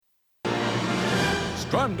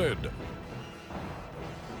Stranded.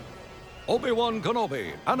 Obi-Wan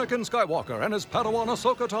Kenobi, Anakin Skywalker, and his Padawan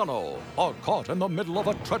Ahsoka Tano are caught in the middle of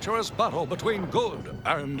a treacherous battle between good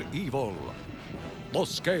and evil. The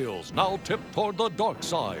scales now tip toward the dark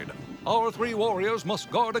side. Our three warriors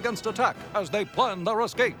must guard against attack as they plan their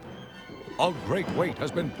escape. A great weight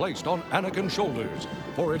has been placed on Anakin's shoulders,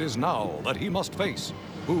 for it is now that he must face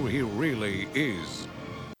who he really is.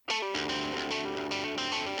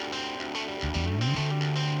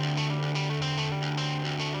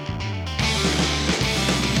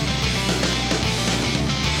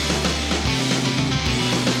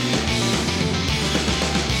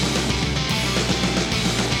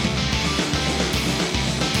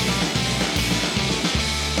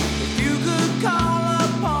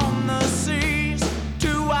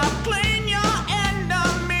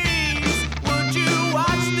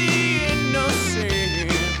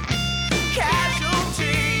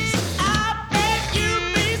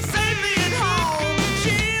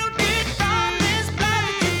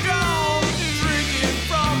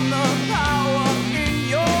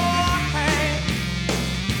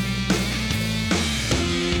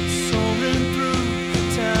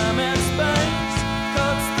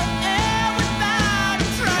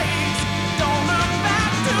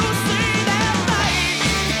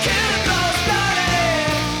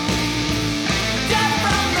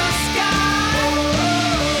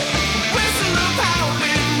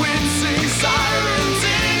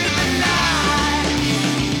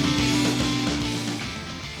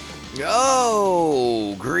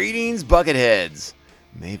 Bucketheads,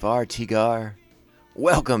 Mavar Tigar,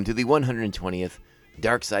 welcome to the 120th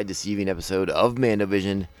Dark Side Deceiving episode of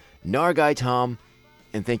MandoVision. Nargai Tom,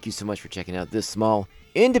 and thank you so much for checking out this small,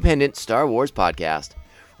 independent Star Wars podcast.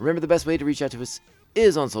 Remember, the best way to reach out to us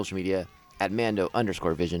is on social media at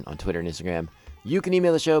Mando_Vision on Twitter and Instagram. You can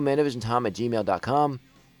email the show, mandovisiontom@gmail.com.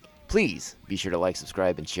 Please be sure to like,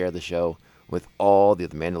 subscribe, and share the show with all the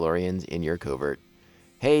other Mandalorians in your covert.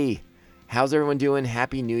 Hey, how's everyone doing?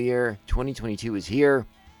 Happy New Year. 2022 is here,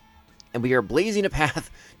 and we are blazing a path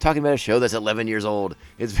talking about a show that's 11 years old.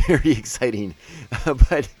 It's very exciting,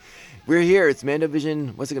 but we're here. It's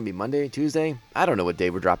MandoVision. What's it going to be, Monday, Tuesday? I don't know what day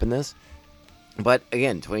we're dropping this, but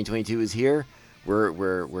again, 2022 is here.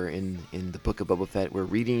 We're in the Book of Boba Fett. We're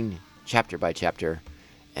reading chapter by chapter,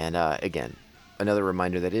 and again, another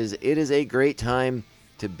reminder that it is a great time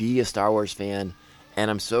to be a Star Wars fan, and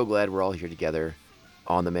I'm so glad we're all here together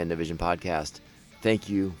on the MandoVision podcast. Thank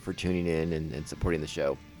you for tuning in and supporting the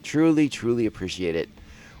show. Truly, truly appreciate it.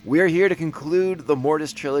 We're here to conclude the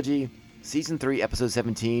Mortis trilogy, Season 3, Episode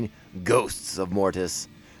 17, Ghosts of Mortis.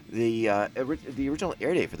 The original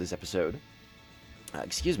air date for this episode,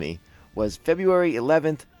 was February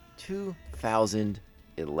 11th,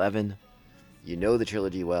 2011. You know the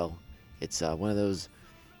trilogy well. It's one of those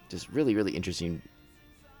just really, really interesting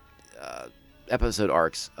episode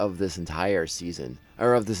arcs of this entire season,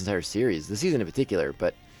 or of this entire series, the season in particular.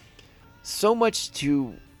 But so much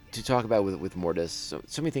to talk about with Mortis,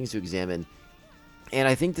 so many things to examine, and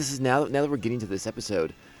I think this is now that we're getting to this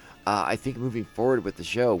episode, I think moving forward with the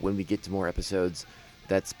show, when we get to more episodes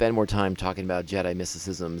that spend more time talking about Jedi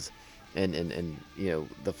mysticisms and you know,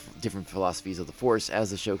 the different philosophies of the Force,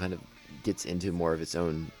 as the show kind of gets into more of its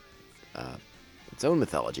own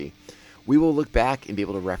mythology, we will look back and be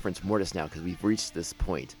able to reference Mortis now, because we've reached this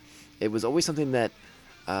point. It was always something that,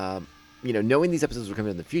 knowing these episodes were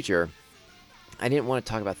coming in the future, I didn't want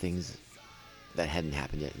to talk about things that hadn't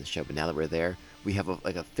happened yet in the show. But now that we're there, we have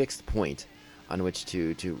a fixed point on which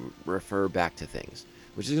to refer back to things,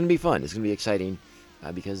 which is going to be fun. It's going to be exciting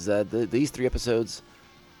because these 3 episodes,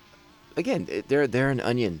 again, they're an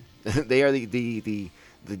onion. They are the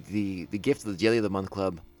gift of the Daily of the Month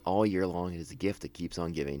Club all year long. It is a gift that keeps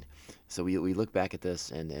on giving. So we look back at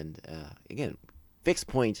this and again, fixed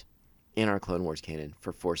point in our Clone Wars canon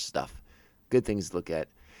for Force stuff. Good things to look at.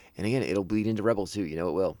 And again, it'll bleed into Rebels too. You know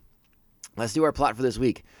it will. Let's do our plot for this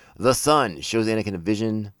week. The Sun shows Anakin a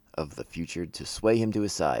vision of the future to sway him to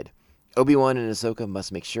his side. Obi-Wan and Ahsoka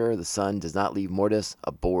must make sure the Sun does not leave Mortis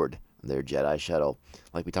aboard their Jedi shuttle.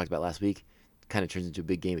 Like we talked about last week, kind of turns into a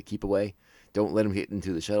big game of keep away. Don't let him get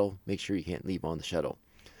into the shuttle. Make sure you can't leave on the shuttle.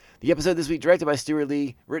 The episode this week, directed by Stuart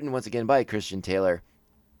Lee, written once again by Christian Taylor.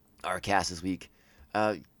 Our cast this week,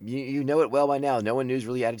 you know it well by now. No one new's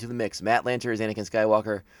really added to the mix. Matt Lanter is Anakin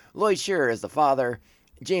Skywalker. Lloyd Shearer is the father.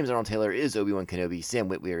 James Arnold Taylor is Obi-Wan Kenobi. Sam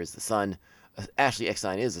Witwer is the son. Ashley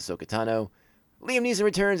Eckstein is Ahsoka Tano. Liam Neeson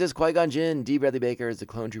returns as Qui-Gon Jinn. D. Bradley Baker is the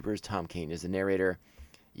Clone Troopers. Tom Kane is the narrator.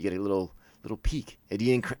 You get a little peek at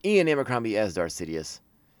Ian Abercrombie as Darth Sidious,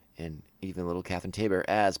 and even a little Catherine Tabor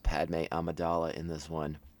as Padme Amidala in this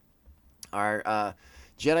one. Our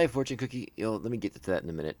Jedi fortune cookie. Let me get to that in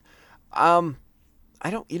a minute. I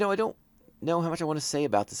don't know how much I want to say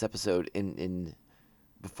about this episode in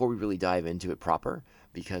before we really dive into it proper,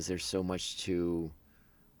 because there's so much to.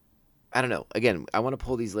 I don't know. Again, I want to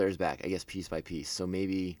pull these layers back, I guess, piece by piece. So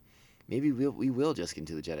maybe we will just get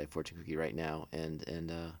into the Jedi fortune cookie right now,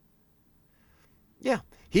 and yeah,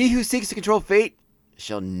 he who seeks to control fate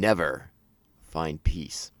shall never find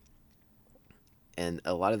peace. And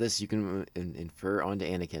a lot of this you can infer onto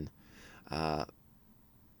Anakin.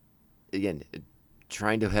 Again,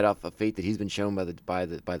 trying to head off a fate that he's been shown by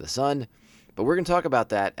the son. But we're going to talk about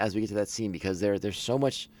that as we get to that scene, because there's so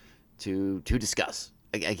much to discuss.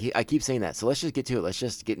 I keep saying that. So let's just get to it. Let's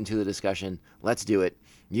just get into the discussion. Let's do it.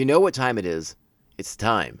 You know what time it is. It's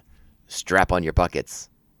time. Strap on your buckets.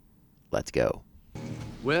 Let's go.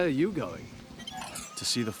 Where are you going? To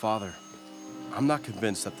see the Father. I'm not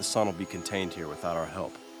convinced that the Son will be contained here without our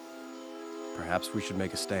help. Perhaps we should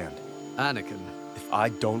make a stand. Anakin. If I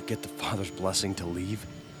don't get the Father's blessing to leave,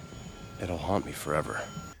 it'll haunt me forever.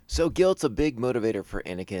 So guilt's a big motivator for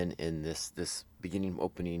Anakin in this beginning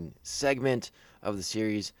opening segment of the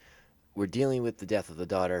series. We're dealing with the death of the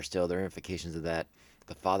daughter still, the ramifications of that.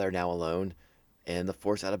 The father now alone, and the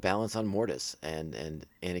Force out of balance on Mortis, and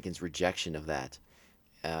Anakin's rejection of that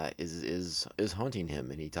is haunting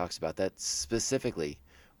him, and he talks about that specifically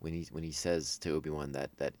when he says to Obi-Wan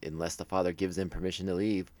that unless the Father gives him permission to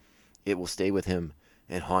leave, it will stay with him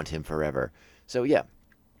and haunt him forever. So yeah,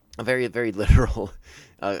 a very, very literal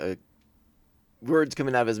words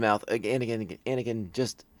coming out of his mouth. Anakin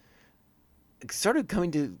just started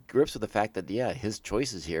coming to grips with the fact that, yeah, his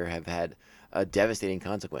choices here have had a devastating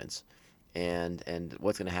consequence. And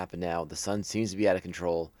what's going to happen now? The son seems to be out of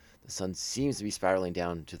control. The son seems to be spiraling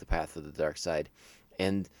down to the path of the dark side.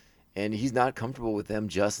 And he's not comfortable with them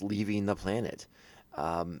just leaving the planet.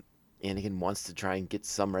 Anakin wants to try and get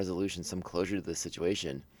some resolution, some closure to this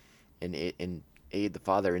situation, and aid the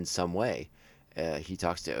father in some way. He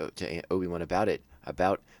talks to Obi-Wan about it,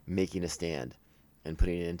 about making a stand and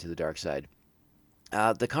putting it into the dark side.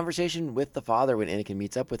 The conversation with the father when Anakin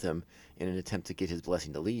meets up with him in an attempt to get his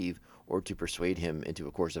blessing to leave or to persuade him into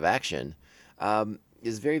a course of action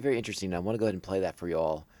is very, very interesting. I want to go ahead and play that for you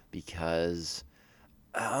all because,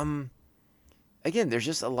 again, there's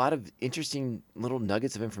just a lot of interesting little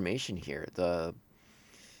nuggets of information here.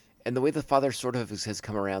 And the way the father sort of has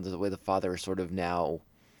come around, the way the father is sort of now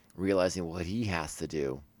realizing what he has to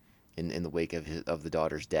do in the wake of the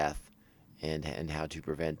daughter's death, and how to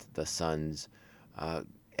prevent the son's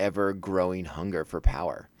ever-growing hunger for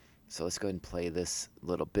power. So let's go ahead and play this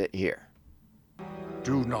little bit here.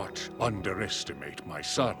 Do not underestimate my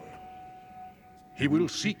son. He will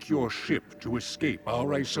seek your ship to escape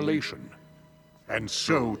our isolation and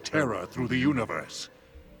sow terror through the universe.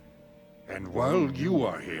 And while you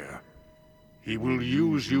are here, he will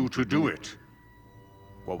use you to do it.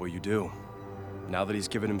 What will you do, now that he's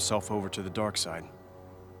given himself over to the dark side?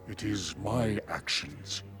 It is my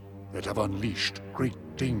actions that have unleashed great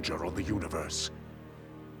danger on the universe.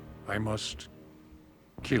 I must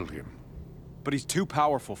kill him. But he's too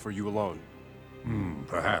powerful for you alone.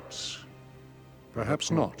 Perhaps.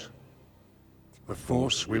 Perhaps not. The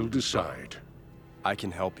Force will decide. I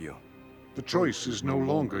can help you. The choice is no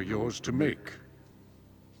longer yours to make.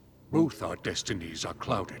 Both our destinies are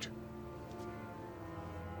clouded.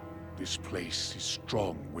 This place is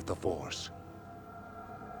strong with the Force.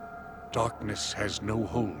 Darkness has no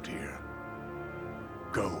hold here.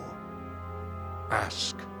 Go.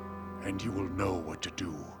 Ask, and you will know what to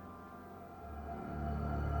do.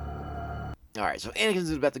 Alright, so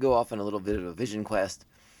Anakin's about to go off on a little bit of a vision quest,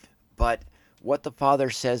 but what the father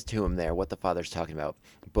says to him there, what the father's talking about,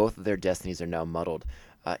 both of their destinies are now muddled.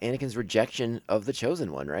 Anakin's rejection of the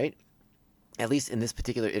Chosen One, right? At least in this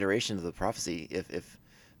particular iteration of the prophecy, if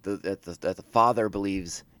the father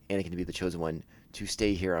believes Anakin to be the Chosen One, to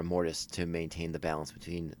stay here on Mortis to maintain the balance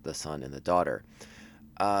between the son and the daughter.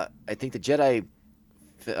 I think the Jedi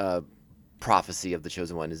prophecy of the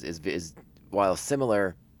Chosen One is while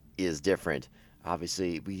similar, is different.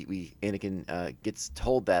 Obviously, Anakin gets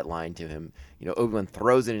told that line to him. Obi-Wan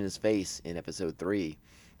throws it in his face in Episode 3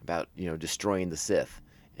 about destroying the Sith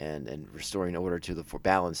and restoring order to the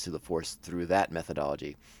balance to the Force through that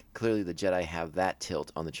methodology. Clearly, the Jedi have that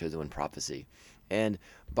tilt on the Chosen One prophecy, and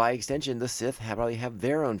by extension, the Sith probably have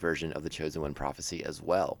their own version of the Chosen One prophecy as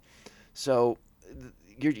well. So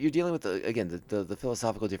you're dealing with the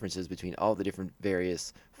philosophical differences between all the different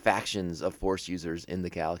various factions of Force users in the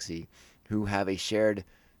galaxy who have a shared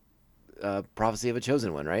prophecy of a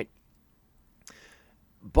Chosen One, right?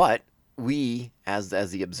 But we, as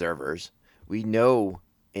the observers, we know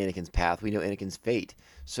Anakin's path. We know Anakin's fate.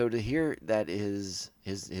 So to hear that his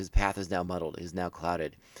path is now muddled, is now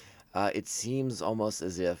clouded, it seems almost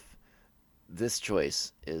as if this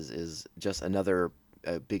choice is just another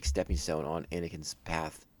big stepping stone on Anakin's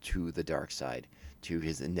path to the dark side, to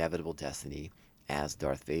his inevitable destiny as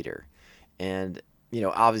Darth Vader. And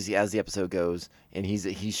obviously, as the episode goes, and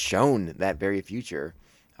he's shown that very future,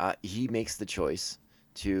 he makes the choice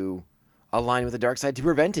to align with the dark side to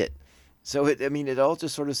prevent it. So it all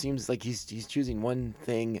just sort of seems like he's choosing one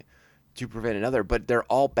thing to prevent another, but they're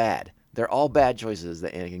all bad. They're all bad choices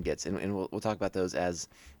that Anakin gets, and we'll talk about those as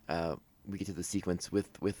we get to the sequence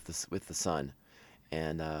with the son.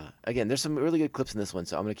 And again, there's some really good clips in this one,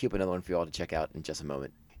 so I'm going to keep another one for you all to check out in just a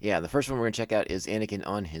moment. Yeah, the first one we're going to check out is Anakin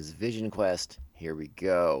on his vision quest. Here we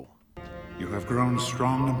go. You have grown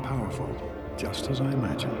strong and powerful, just as I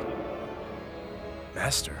imagined.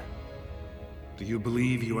 Master, Do you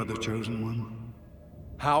believe you are the chosen one?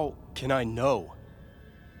 how can I know?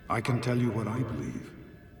 I can tell you what I believe.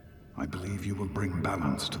 I believe you will bring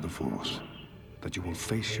balance to the Force, that you will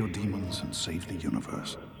face your demons and save the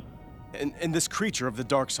universe. And this creature of the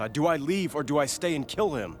dark side, do I leave or do I stay and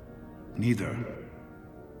kill him? Neither.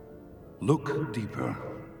 Look deeper.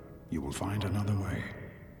 You will find another way.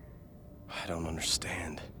 I don't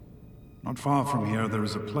understand. Not far from here, there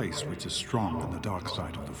is a place which is strong in the dark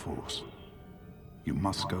side of the Force. You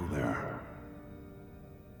must go there.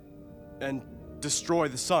 And destroy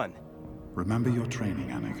the sun. Remember your training,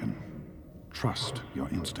 Anakin. Trust your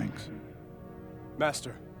instincts.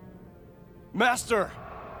 Master. Master!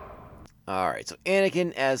 Alright, so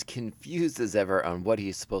Anakin, as confused as ever on what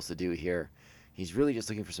he's supposed to do here. He's really just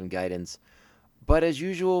looking for some guidance. But as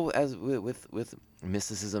usual, as with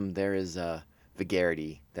mysticism, there is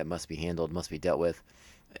vulgarity that must be handled, must be dealt with.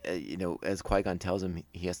 As Qui-Gon tells him,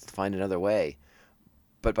 he has to find another way.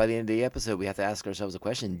 But by the end of the episode, we have to ask ourselves a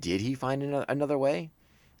question. Did he find another way?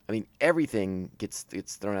 I mean, everything gets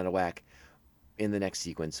thrown out of whack in the next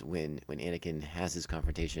sequence when Anakin has his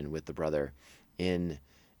confrontation with the brother in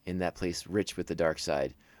that place rich with the dark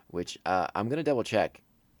side, which I'm going to double check,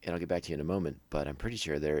 and I'll get back to you in a moment, but I'm pretty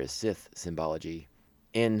sure there is Sith symbology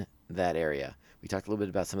in that area. We talked a little bit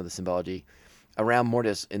about some of the symbology around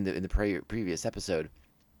Mortis in the previous episode.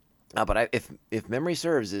 But if memory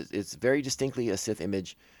serves, it's very distinctly a Sith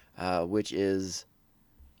image, which is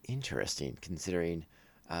interesting considering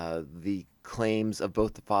the claims of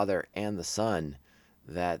both the Father and the Son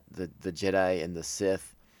that the Jedi and the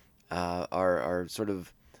Sith are sort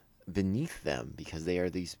of beneath them because they are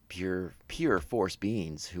these pure Force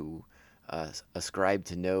beings who ascribe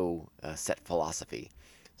to no set philosophy.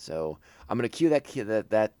 So I'm going to cue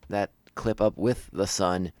that clip up with the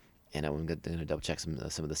Son. And I'm going to double check some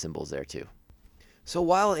of the symbols there too. So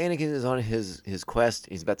while Anakin is on his quest,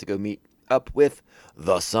 he's about to go meet up with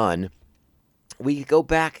the Son. We go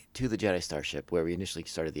back to the Jedi Starship where we initially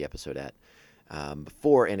started the episode at,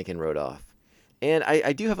 before Anakin rode off. And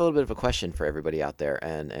I do have a little bit of a question for everybody out there,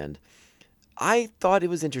 and I thought it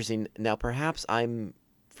was interesting. Now perhaps I'm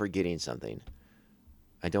forgetting something.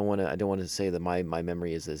 I don't want to say that my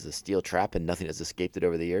memory is a steel trap and nothing has escaped it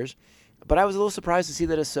over the years. But I was a little surprised to see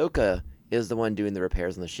that Ahsoka is the one doing the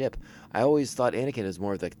repairs on the ship. I always thought Anakin is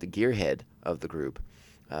more of the gearhead of the group,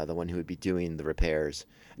 the one who would be doing the repairs.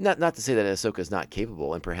 Not to say that Ahsoka is not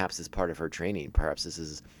capable, and perhaps it's part of her training. Perhaps this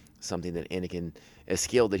is something that Anakin, a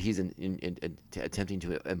skill that he's attempting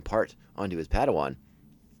to impart onto his Padawan.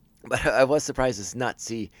 But I was surprised to not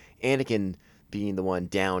see Anakin being the one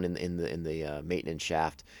down in the maintenance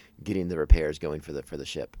shaft, getting the repairs going for the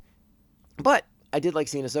ship. But I did like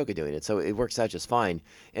seeing Ahsoka doing it, so it works out just fine.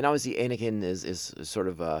 And obviously, Anakin is sort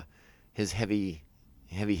of his heavy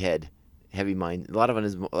head, heavy mind. A lot of on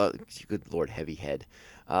his good Lord, heavy head.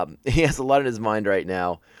 He has a lot in his mind right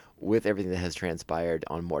now with everything that has transpired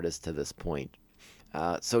on Mortis to this point.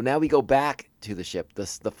 So now we go back to the ship. The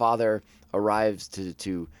father arrives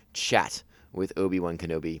to chat with Obi-Wan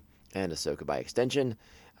Kenobi and Ahsoka by extension.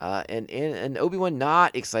 And Obi-Wan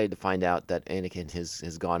not excited to find out that Anakin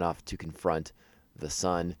has gone off to confront the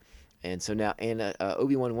Son. And so now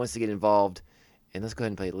Obi-Wan wants to get involved. And let's go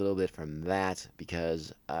ahead and play a little bit from that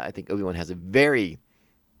because I think Obi-Wan has a very,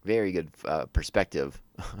 very good perspective.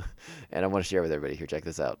 And I want to share with everybody here. Check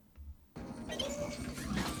this out.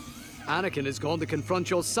 Anakin has gone to confront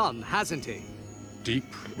your son, hasn't he?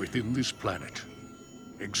 Deep within this planet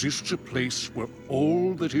exists a place where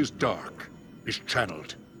all that is dark is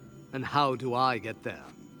channeled. And how do I get there?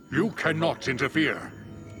 You cannot interfere.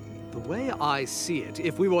 The way I see it,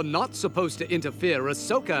 if we were not supposed to interfere,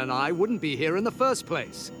 Ahsoka and I wouldn't be here in the first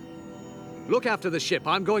place. Look after the ship.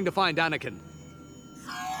 I'm going to find Anakin.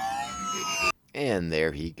 And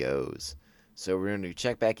there he goes. So we're going to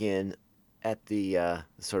check back in at the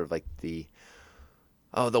sort of like the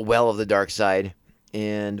well of the dark side,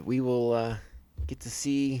 and we will get to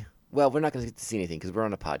see. Well, we're not going to get to see anything because we're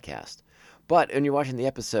on a podcast. But when you're watching the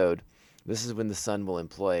episode, this is when the Son will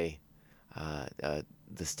employ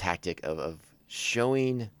this tactic of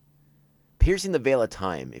piercing the veil of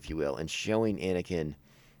time, if you will, and showing Anakin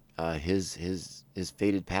his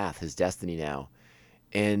fated path, his destiny now,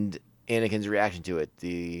 and Anakin's reaction to it,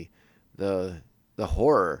 the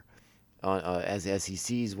horror as he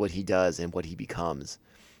sees what he does and what he becomes.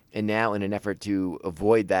 And now, in an effort to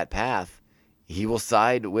avoid that path, he will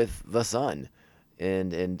side with the Son,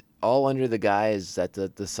 and all under the guise that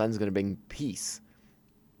the Son's going to bring peace.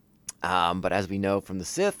 But as we know from the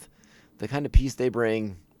Sith, the kind of peace they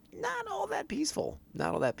bring, not all that peaceful.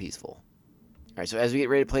 Not all that peaceful. All right, so as we get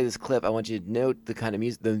ready to play this clip, I want you to note the kind of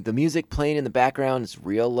music, the music playing in the background. It's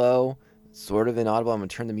real low, sort of inaudible. I'm going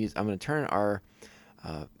to turn our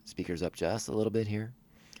speakers up just a little bit here,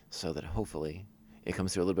 so that hopefully it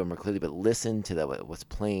comes through a little bit more clearly. But listen to what's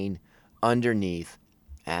playing underneath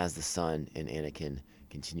as the Son and Anakin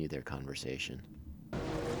continue their conversation.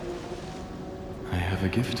 I have a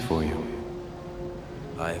gift for you.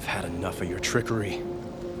 I have had enough of your trickery.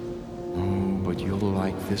 Oh, but you'll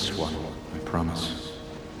like this one, I promise.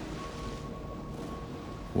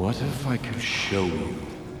 What if I could show you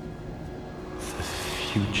the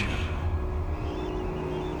future?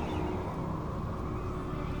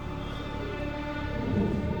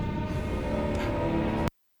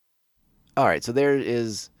 All right, so there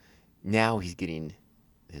is. Now he's getting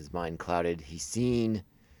his mind clouded. He's seen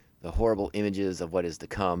the horrible images of what is to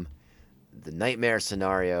come, the nightmare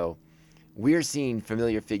scenario. We're seeing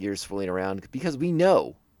familiar figures swirling around because we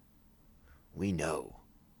know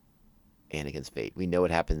Anakin's fate. We know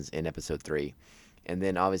what happens in Episode 3. And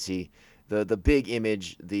then, obviously, the big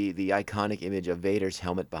image, the iconic image of Vader's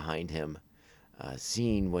helmet behind him,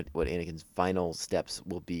 seeing what Anakin's final steps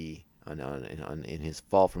will be in his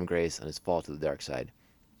fall from grace, on his fall to the dark side.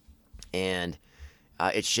 And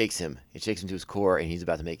it shakes him. It shakes him to his core, and he's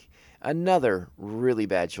about to make another really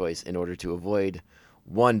bad choice in order to avoid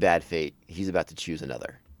one bad fate. He's about to choose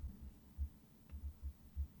another.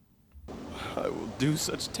 I will do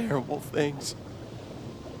such terrible things.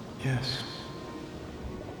 Yes.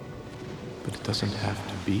 But it doesn't have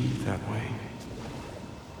to be that way.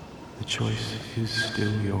 The choice is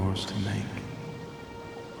still yours to make.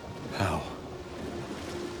 How?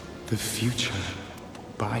 The future,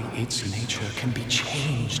 by its nature, can be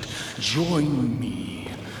changed. Join me,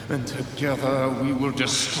 and together we will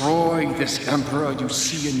destroy this Emperor you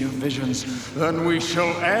see in your visions. Then we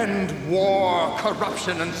shall end war,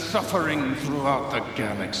 corruption, and suffering throughout the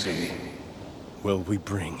galaxy. Will we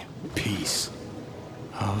bring peace?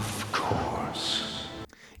 Of course.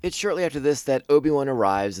 It's shortly after this that Obi-Wan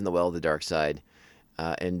arrives in the well of the dark side,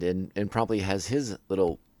 and promptly has his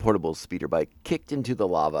little portable speeder bike kicked into the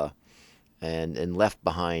lava and left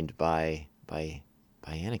behind by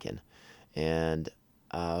Anakin. And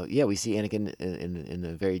we see Anakin in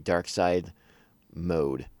a very dark side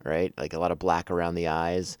mode, right? Like a lot of black around the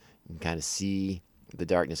eyes. You can kind of see the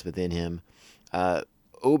darkness within him.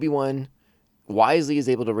 Obi-Wan wisely is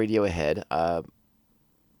able to radio ahead.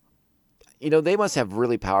 They must have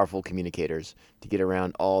really powerful communicators to get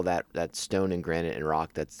around all that stone and granite and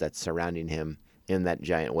rock that's surrounding him in that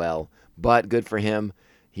giant well. But good for him.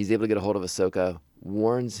 He's able to get a hold of Ahsoka,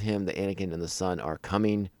 warns him that Anakin and the Son are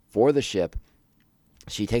coming for the ship.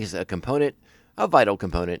 She takes a vital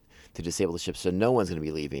component, to disable the ship, so no one's going to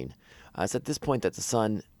be leaving. It's at this point that the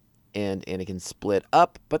Son and Anakin split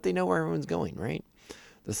up, but they know where everyone's going, right?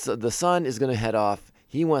 The Son is going to head off.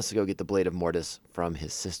 He wants to go get the Blade of Mortis from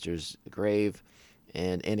his sister's grave,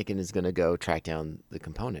 and Anakin is going to go track down the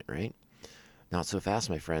component, right? Not so fast,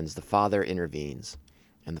 my friends. The Father intervenes,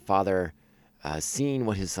 and the Father, seeing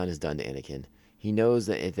what his son has done to Anakin, he knows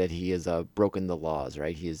that he has broken the laws,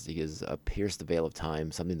 right? He has pierced the veil of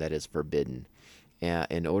time, something that is forbidden.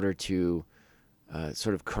 In order to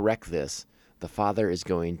sort of correct this, the Father is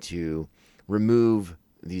going to remove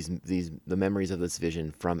the memories of this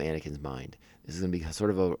vision from Anakin's mind. This is going to be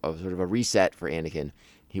sort of a reset for Anakin.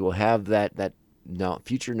 He will have that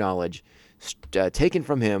future knowledge taken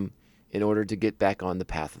from him in order to get back on the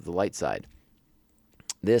path of the light side.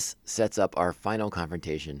 This sets up our final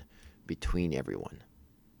confrontation between everyone.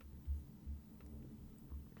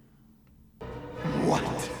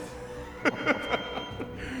 What?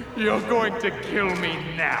 You're going to kill me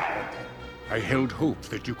now? I held hope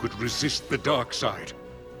that you could resist the dark side.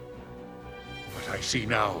 But I see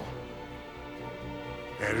now,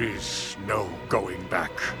 there is no going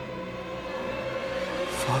back.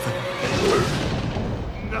 Father.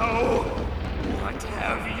 No! What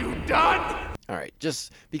have you done? All right,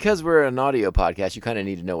 just because we're an audio podcast, you kind of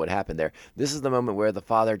need to know what happened there. This is the moment where the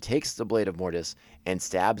father takes the blade of Mortis and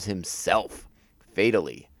stabs himself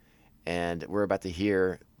fatally. And we're about to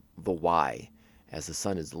hear the why as the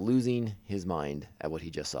son is losing his mind at what he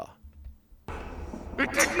just saw.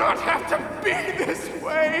 It did not have to be this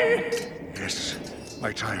way! Yes,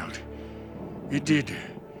 my child. It did.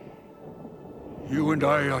 You and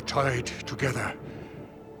I are tied together.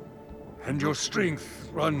 And your strength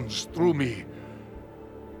runs through me.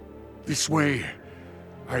 This way,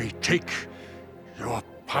 I take your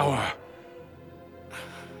power.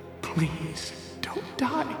 Please, don't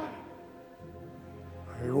die.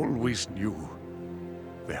 I always knew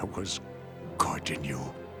there was good in you.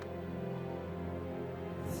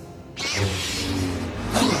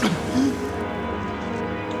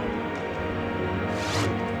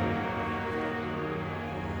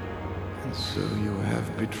 And so you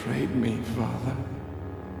have betrayed me, Father.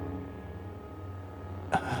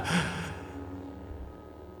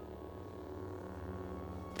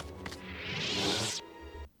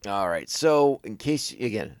 All right, so in case,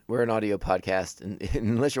 again, we're an audio podcast, and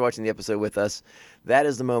unless you're watching the episode with us, that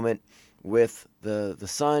is the moment with the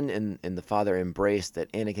son and the father embrace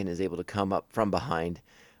that Anakin is able to come up from behind.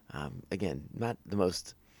 Again, not the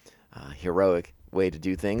most heroic way to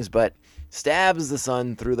do things, but stabs the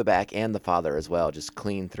son through the back and the father as well, just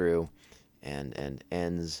clean through, and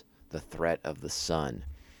ends the threat of the son.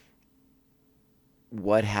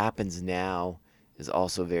 What happens now is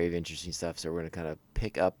also very interesting stuff, so we're going to kind of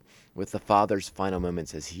pick up with the father's final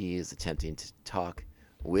moments as he is attempting to talk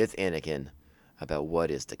with Anakin about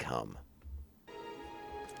what is to come.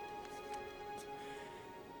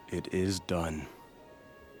 It is done.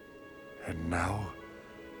 And now,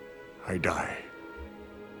 I die.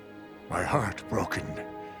 My heart broken.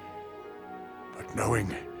 But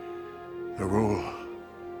knowing the role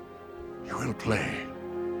you will play.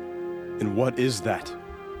 And what is that?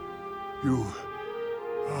 You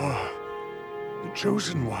are the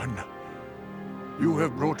chosen one. You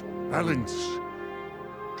have brought balance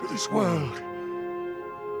to this world.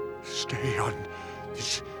 Stay on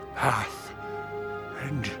this path,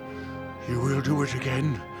 and you will do it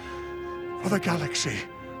again for the galaxy.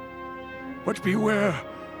 But beware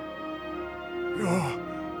your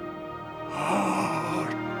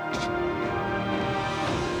heart.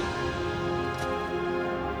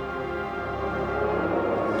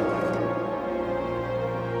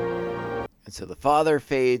 And so the father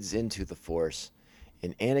fades into the Force,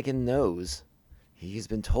 and Anakin knows, he's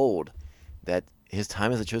been told, that his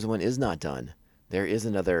time as the Chosen One is not done. There is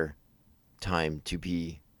another time to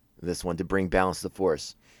be this one, to bring balance to the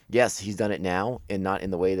Force. Yes, he's done it now, and not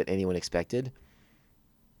in the way that anyone expected,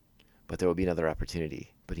 but there will be another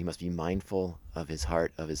opportunity. But he must be mindful of his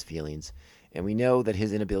heart, of his feelings. And we know that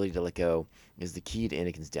his inability to let go is the key to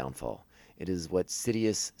Anakin's downfall. It is what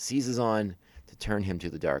Sidious seizes on to turn him to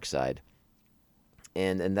the dark side.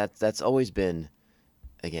 And that's always been,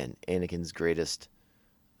 again, Anakin's greatest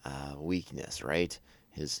weakness, right?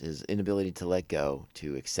 His inability to let go,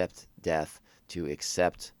 to accept death, to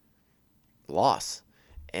accept loss.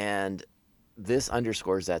 And this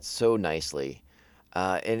underscores that so nicely.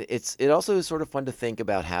 And it also is sort of fun to think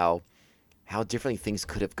about how differently things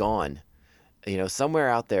could have gone. You know, somewhere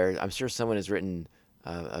out there, I'm sure someone has written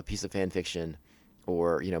a piece of fan fiction,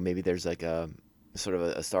 or, you know, maybe there's like a sort of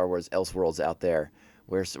a Star Wars Elseworlds out there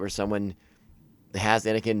where someone has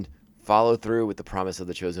Anakin follow through with the promise of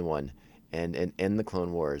the Chosen One and end the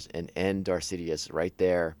Clone Wars and end Darth Sidious right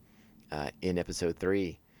there in Episode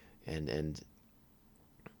 3. And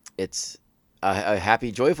it's a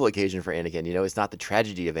happy, joyful occasion for Anakin. You know, it's not the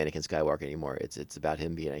tragedy of Anakin Skywalker anymore. It's about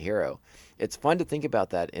him being a hero. It's fun to think about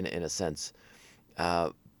that in a sense.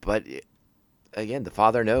 But again, the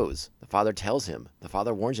father knows. The father tells him. The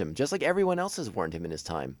father warns him, just like everyone else has warned him in his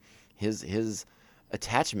time. His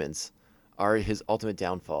attachments are his ultimate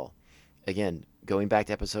downfall. Again, going back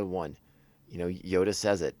to Episode 1, you know, Yoda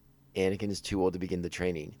says it. Anakin is too old to begin the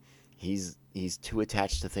training. He's too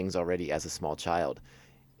attached to things already as a small child.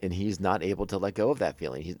 And he's not able to let go of that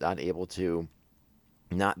feeling. He's not able to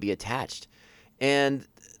not be attached. And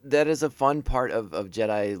that is a fun part of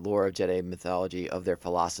Jedi lore, of Jedi mythology, of their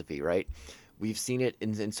philosophy, right? We've seen it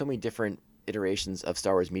in so many different iterations of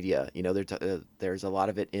Star Wars media. You know, there's a lot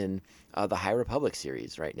of it in the High Republic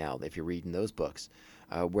series right now, if you're reading those books,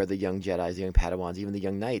 where the young Jedis, the young Padawans, even the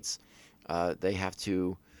young Knights, they have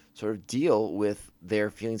to sort of deal with their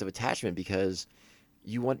feelings of attachment, because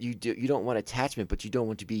you don't want attachment, but you don't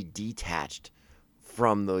want to be detached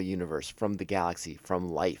from the universe, from the galaxy, from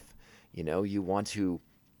life. You know, you want to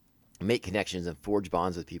make connections and forge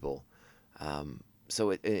bonds with people.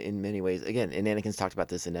 So in many ways, again, and Anakin's talked about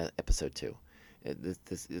this in episode 2.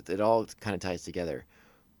 It all kind of ties together.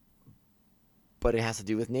 But it has to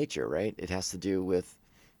do with nature, right? It has to do with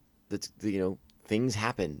things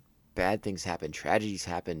happen, bad things happen, tragedies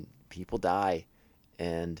happen, people die,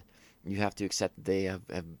 and you have to accept that they have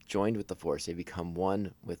joined with the Force. They become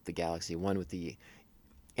one with the galaxy, one with the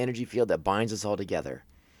energy field that binds us all together.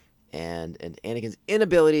 And Anakin's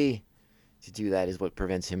inability to do that is what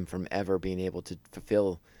prevents him from ever being able to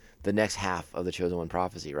fulfill the next half of the Chosen One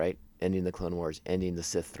prophecy, right? Ending the Clone Wars, ending the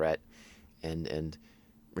Sith threat, and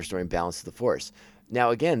restoring balance to the Force.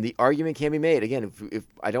 Now, again, the argument can be made. Again, if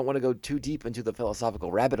I don't want to go too deep into the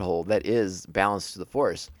philosophical rabbit hole that is balance to the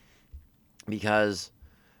Force, because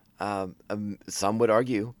some would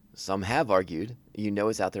argue, some have argued,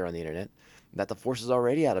 it's out there on the internet, that the Force is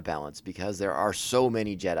already out of balance because there are so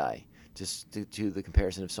many Jedi, just to the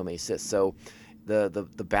comparison of so many Sith. So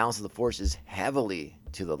the balance of the Force is heavily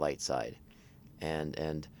to the light side.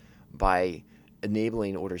 And by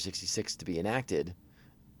enabling Order 66 to be enacted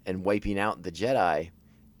and wiping out the Jedi,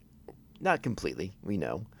 not completely, we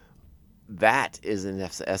know, that is in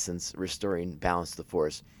essence restoring balance to the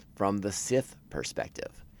Force from the Sith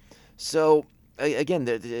perspective. So again,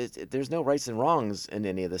 there's no rights and wrongs in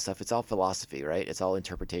any of this stuff. It's all philosophy, right? It's all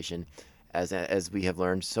interpretation, as we have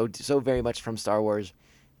learned so very much from Star Wars.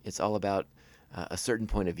 It's all about a certain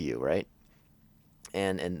point of view, right?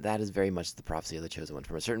 And that is very much the prophecy of the Chosen One.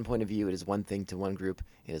 From a certain point of view, it is one thing to one group,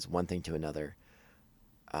 it is one thing to another.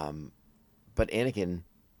 But Anakin,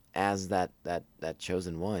 as that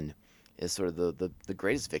Chosen One, is sort of the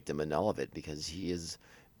greatest victim in all of it, because he is,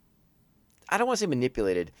 I don't want to say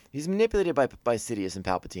manipulated. He's manipulated by Sidious and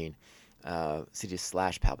Palpatine,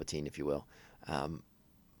 Sidious/Palpatine, if you will.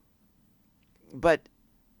 But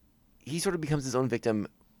he sort of becomes his own victim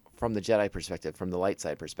from the Jedi perspective, from the light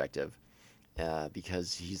side perspective,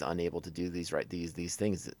 because he's unable to do these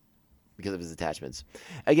things because of his attachments.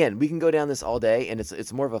 Again, we can go down this all day, and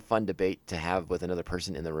it's more of a fun debate to have with another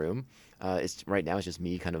person in the room. Right now it's just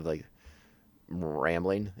me kind of like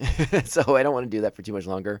rambling, so I don't want to do that for too much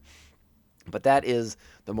longer. But that is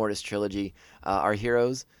the Mortis trilogy. Our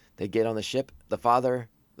heroes, they get on the ship. The father,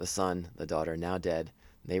 the son, the daughter, now dead.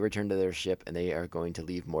 They return to their ship, and they are going to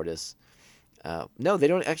leave Mortis. No, they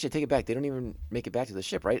don't actually take it back. They don't even make it back to the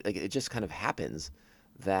ship, right? Like, it just kind of happens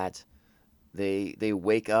that they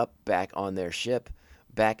wake up back on their ship,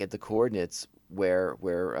 back at the coordinates where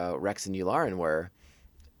Rex and Yularen were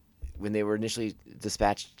when they were initially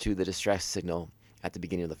dispatched to the distress signal at the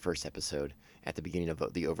beginning of the first episode, at the beginning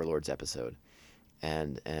of the Overlord's episode.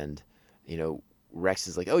 And Rex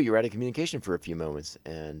is like, oh, you're out of communication for a few moments.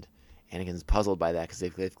 And Anakin's puzzled by that because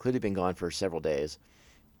they've clearly been gone for several days.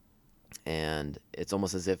 And it's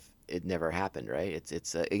almost as if it never happened, right?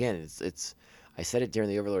 It's I said it during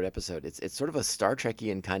the Overlord episode. It's sort of a Star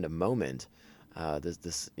Trekian kind of moment.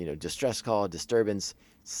 This distress call, disturbance,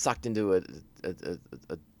 sucked into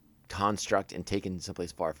a construct and taken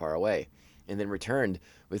someplace far, far away, and then returned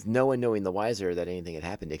with no one knowing the wiser that anything had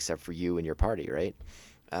happened except for you and your party, right?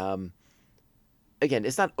 Again,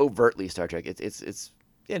 it's not overtly Star Trek. It's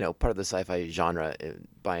part of the sci-fi genre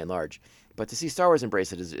by and large. But to see Star Wars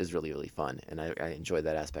embrace it is really, really fun, and I enjoy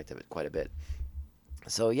that aspect of it quite a bit.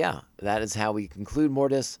 So yeah, that is how we conclude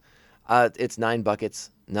Mortis. It's 9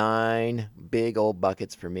 buckets, 9 big old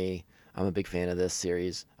buckets for me. I'm a big fan of this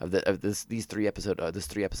series, this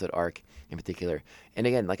 3-episode arc in particular. And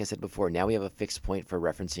again, like I said before, now we have a fixed point for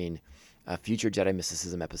referencing future Jedi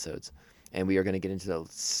Mysticism episodes, and we are going to get into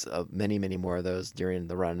many, many more of those during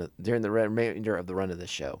the remainder of the run of this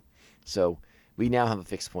show. So we now have a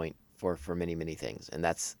fixed point for many, many things, and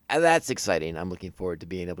that's exciting. I'm looking forward to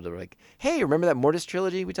being able to like, hey, remember that Mortis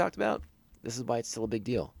trilogy we talked about? This is why it's still a big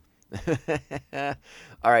deal. All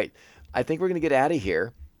right, I think we're going to get out of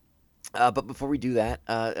here. But before we do that,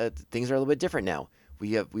 things are a little bit different now.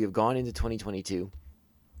 We have gone into 2022,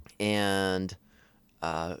 and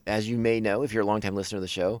as you may know, if you're a longtime listener of the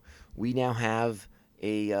show, we now have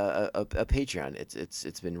a Patreon.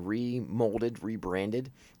 It's been remolded,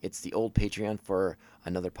 rebranded. It's the old Patreon for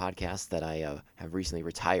another podcast that I have recently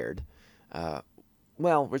retired.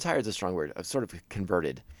 Well, retired is a strong word. I've sort of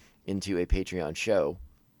converted into a Patreon show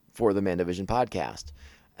for the Mandovision podcast.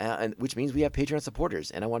 And which means we have Patreon supporters,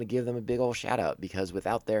 and I want to give them a big old shout out, because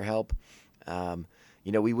without their help,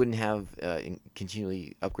 we wouldn't have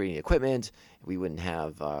continually upgrading equipment. We wouldn't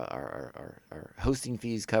have our hosting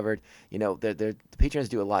fees covered. The Patreons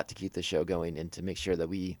do a lot to keep the show going and to make sure that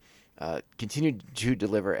we continue to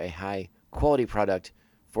deliver a high quality product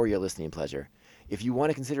for your listening pleasure. If you want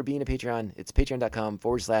to consider being a Patreon, it's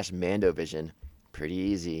patreon.com/Mandovision. Pretty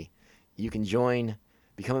easy. You can join,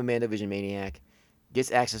 become a Mandovision maniac,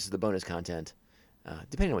 gets access to the bonus content,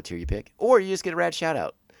 depending on what tier you pick, or you just get a rad shout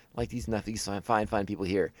out like these fine people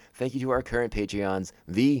here. Thank you to our current Patreons,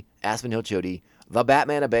 the Aspen Hill Chody, the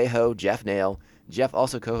Batman Abejo, Jeff Nail. Jeff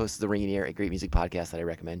also co-hosts The Ringing Ear, a great music podcast that I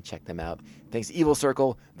recommend. Check them out. Thanks to Evil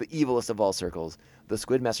Circle, the evilest of all circles, the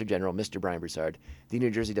Squid Master General, Mr. Brian Broussard, the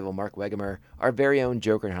New Jersey Devil, Mark Wegemer, our very own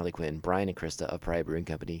Joker and Harley Quinn, Brian and Krista of Pariah Brewing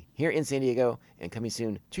Company, here in San Diego and coming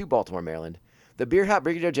soon to Baltimore, Maryland, the Beer Hop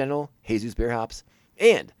Brigadier General, Jesus Beer Hops,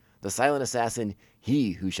 and the silent assassin,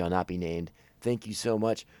 he who shall not be named. Thank you so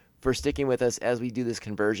much for sticking with us as we do this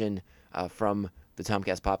conversion from the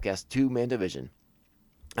Tomcast Popcast to Mandovision.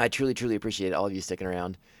 I truly, truly appreciate all of you sticking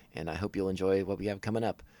around, and I hope you'll enjoy what we have coming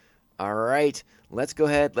up. All right, let's go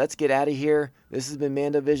ahead. Let's get out of here. This has been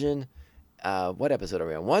Mandovision. What episode are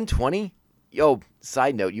we on? 120? Yo,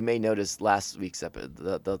 side note, you may notice last week's episode,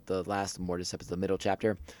 the last Mortis episode, the middle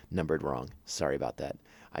chapter, numbered wrong. Sorry about that.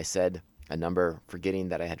 I said a number forgetting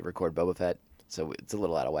that I had to record Boba Fett, so it's a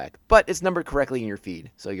little out of whack. But it's numbered correctly in your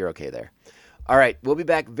feed, so you're okay there. All right, we'll be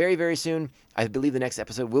back very, very soon. I believe the next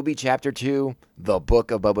episode will be Chapter 2, The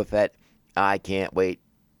Book of Boba Fett. I can't wait.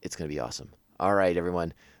 It's going to be awesome. All right,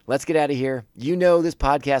 everyone, let's get out of here. You know this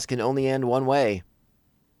podcast can only end one way.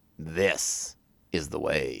 This is the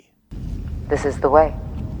way. This is the way.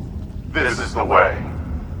 This is the way.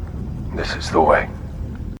 This is the way.